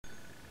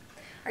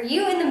Are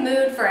you in the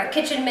mood for a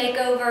kitchen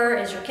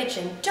makeover? Is your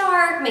kitchen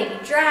dark, maybe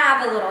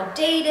drab, a little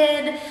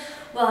dated?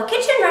 Well, a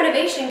kitchen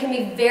renovation can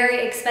be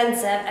very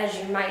expensive, as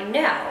you might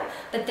know,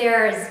 but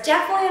there is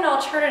definitely an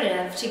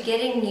alternative to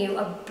getting you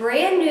a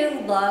brand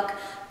new look,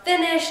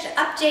 finished,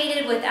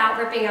 updated without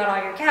ripping out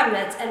all your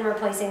cabinets and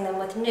replacing them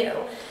with new.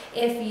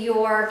 If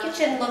your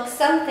kitchen looks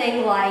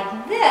something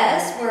like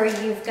this, where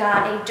you've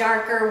got a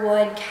darker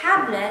wood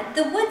cabinet,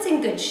 the wood's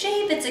in good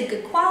shape, it's a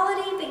good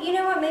quality, but you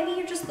know what, maybe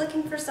you're just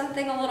looking for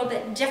something a little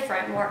bit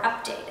different, more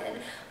updated.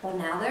 Well,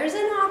 now there's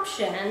an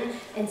option,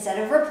 instead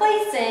of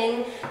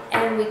replacing,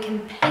 and we can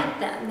paint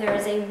them. There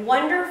is a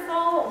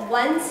wonderful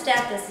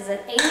one-step, this is an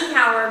Amy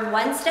Howard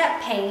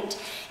one-step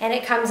paint, and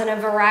it comes in a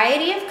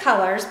variety of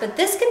colors, but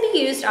this can be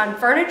used on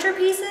furniture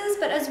pieces,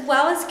 but as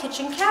well as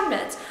kitchen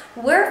cabinets.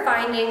 We're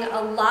finding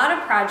a lot of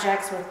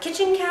projects with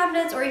kitchen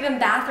cabinets or even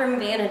bathroom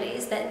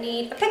vanities that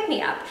need a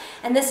pick-me-up,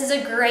 and this is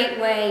a great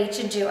way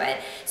to do it.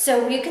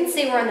 So you can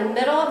see we're in the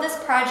middle of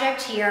this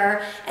project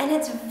here, and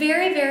it's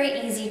very,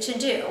 very easy to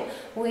do.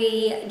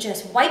 We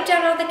just wipe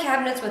down all the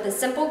cabinets with a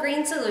simple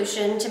green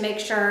solution to make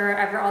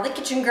sure all the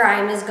kitchen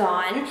grime is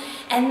gone,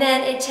 and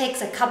then it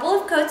takes a couple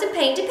of coats of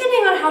paint,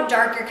 depending on how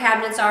dark your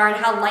cabinets are and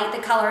how light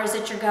the color is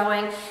that you're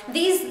going.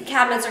 These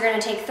cabinets are going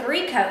to take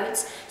 3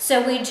 coats,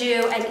 so we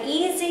do an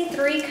easy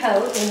 3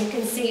 coat, and you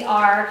can see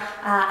our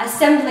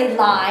assembly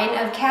line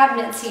of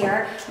cabinets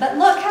here. But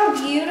look how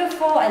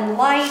beautiful and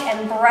light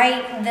and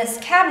bright this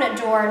cabinet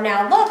door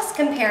now looks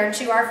compared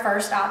to our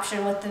first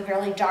option with the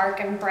really dark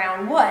and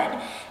brown wood.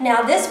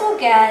 Now this will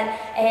get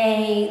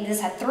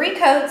this had 3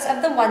 coats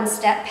of the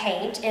one-step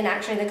paint, and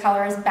actually the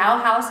color is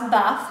Bauhaus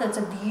Buff. That's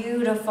a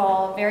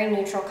beautiful, very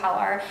neutral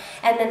color.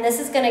 And then this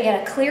is going to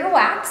get a clear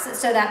wax,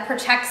 so that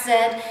protects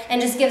it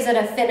and just gives it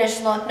a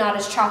finished look, not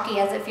as chalky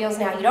as it feels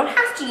now. You don't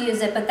have to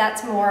use it, but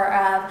that's more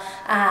of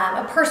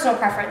a personal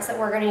preference that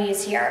we're going to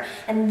use here.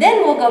 And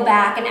then we'll go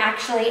back and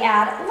actually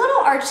add a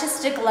little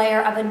artistic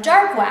layer of a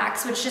dark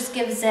wax, which just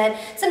gives it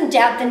some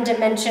depth and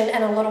dimension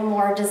and a little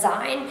more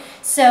design.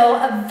 So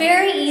a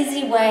very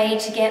easy way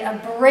to get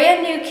a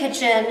brand new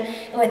kitchen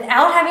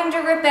without having to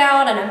rip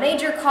out and a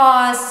major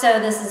cost. So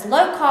this is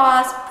low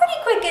cost, pretty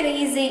quick and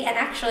easy, and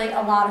actually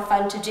a lot of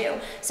fun to do.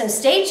 So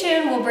stay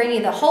tuned, we'll bring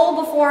you the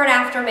whole before and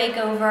after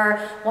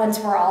makeover once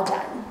we're all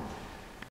done.